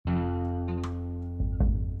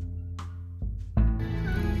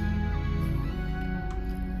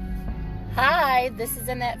Hi, this is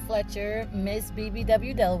Annette Fletcher, Miss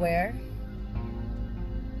BBW Delaware.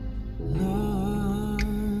 Lord,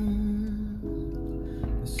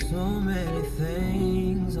 there's so many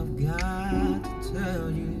things I've got to tell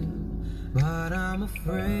you, but I'm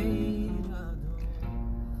afraid I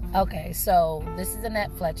don't. Okay, so this is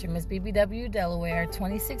Annette Fletcher, Miss BBW Delaware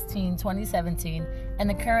 2016, 2017, and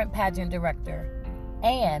the current pageant director,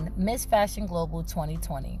 and Miss Fashion Global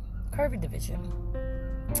 2020, Curvy Division.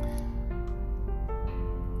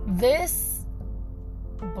 This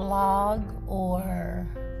blog or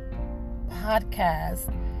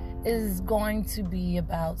podcast is going to be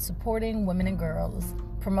about supporting women and girls,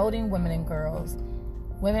 promoting women and girls,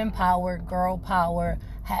 women power, girl power,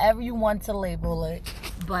 however you want to label it,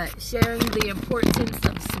 but sharing the importance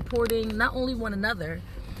of supporting not only one another,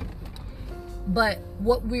 but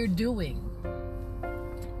what we're doing.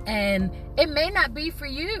 And it may not be for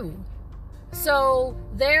you. So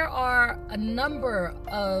there are a number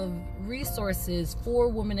of resources for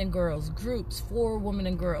women and girls, groups for women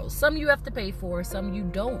and girls. Some you have to pay for, some you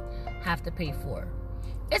don't have to pay for.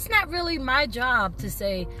 It's not really my job to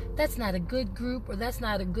say that's not a good group or that's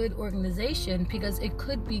not a good organization, because it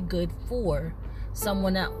could be good for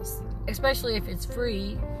someone else, especially if it's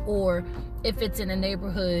free or if it's in a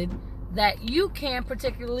neighborhood that you can't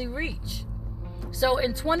particularly reach. So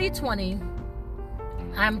in 2020,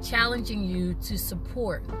 I'm challenging you to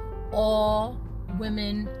support all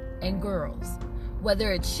women and girls,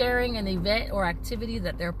 whether it's sharing an event or activity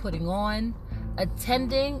that they're putting on,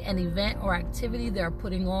 attending an event or activity they're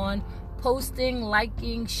putting on, posting,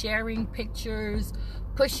 liking, sharing pictures,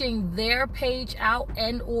 pushing their page out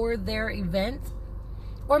and or their event,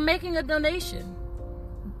 or making a donation.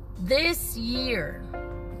 This year,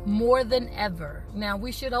 more than ever, now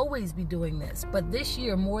we should always be doing this, but this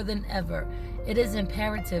year more than ever, it is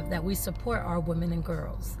imperative that we support our women and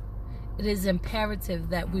girls. It is imperative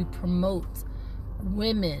that we promote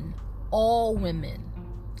women, all women,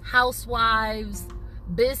 housewives,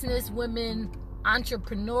 business women,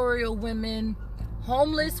 entrepreneurial women,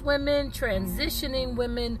 homeless women, transitioning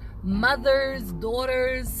women, mothers,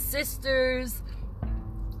 daughters, sisters,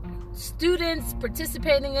 students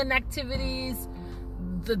participating in activities,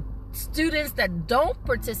 the students that don't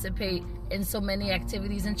participate in so many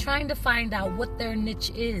activities, and trying to find out what their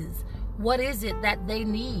niche is. What is it that they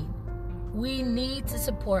need? We need to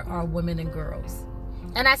support our women and girls.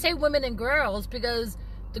 And I say women and girls because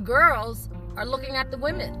the girls are looking at the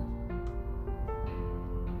women.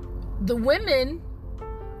 The women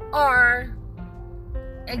are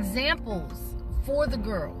examples for the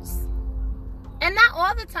girls. And not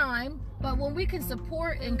all the time, but when we can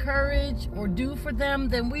support, encourage, or do for them,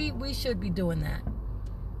 then we should be doing that.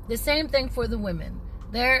 The same thing for the women.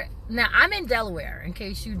 Now, I'm in Delaware, in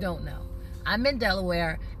case you don't know. I'm in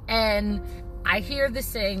Delaware, and I hear the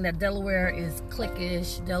saying that Delaware is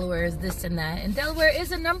cliquish, Delaware is this and that, and Delaware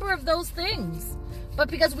is a number of those things, but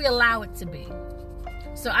because we allow it to be.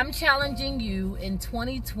 So I'm challenging you in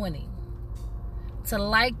 2020 to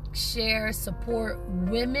like, share, support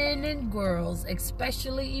women and girls,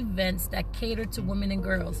 especially events that cater to women and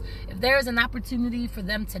girls. If there is an opportunity for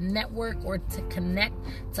them to network or to connect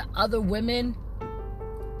to other women,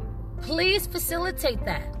 please facilitate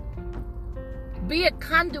that. Be a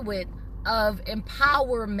conduit of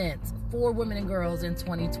empowerment for women and girls in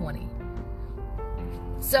 2020.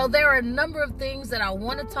 So there are a number of things that I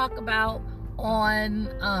want to talk about on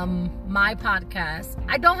my podcast.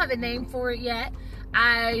 I don't have a name for it yet.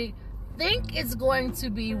 I think it's going to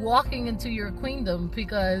be Walking into Your Queendom,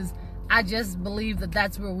 because I just believe that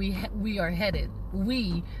that's where we are headed.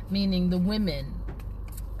 We, meaning the women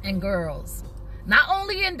and girls. Not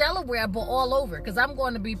only in Delaware, but all over, because I'm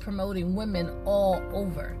going to be promoting women all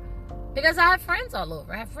over. Because I have friends all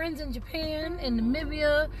over. I have friends in Japan, in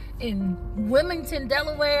Namibia, in Wilmington,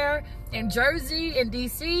 Delaware, in Jersey, in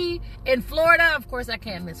DC, in Florida. Of course, I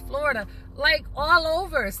can't miss Florida. Like, all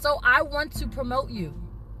over. So I want to promote you.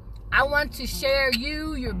 I want to share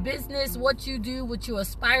you, your business, what you do, what you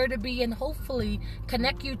aspire to be, and hopefully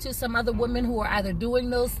connect you to some other women who are either doing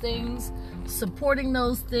those things, supporting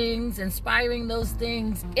those things, inspiring those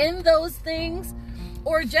things, in those things,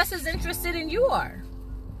 or just as interested in you are,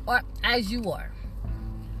 or as you are.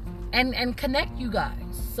 And connect you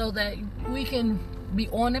guys so that we can be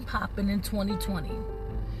on and popping in 2020.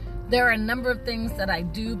 There are a number of things that I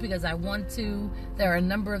do because I want to. There are a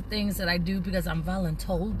number of things that I do because I'm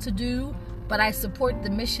voluntold to do. But I support the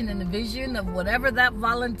mission and the vision of whatever that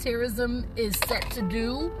volunteerism is set to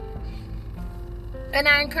do. And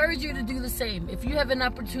I encourage you to do the same. If you have an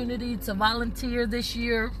opportunity to volunteer this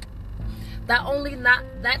year, that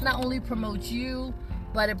not only promotes you,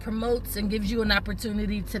 but it promotes and gives you an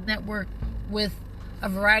opportunity to network with a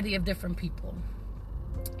variety of different people.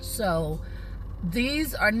 So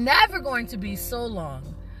these are never going to be so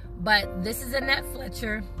long, but this is Annette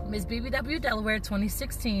Fletcher, Miss BBW Delaware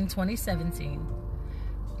 2016-2017,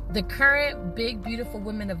 the current Big Beautiful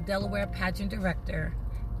Women of Delaware pageant director,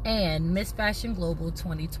 and Miss Fashion Global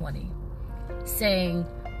 2020, saying,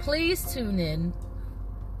 please tune in,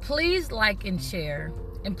 please like and share,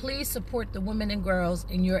 and please support the women and girls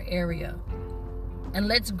in your area. And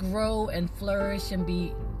let's grow and flourish and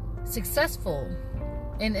be successful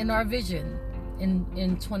in our vision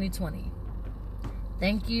in 2020.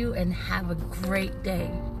 Thank you and have a great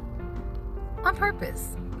day on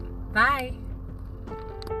purpose. Bye.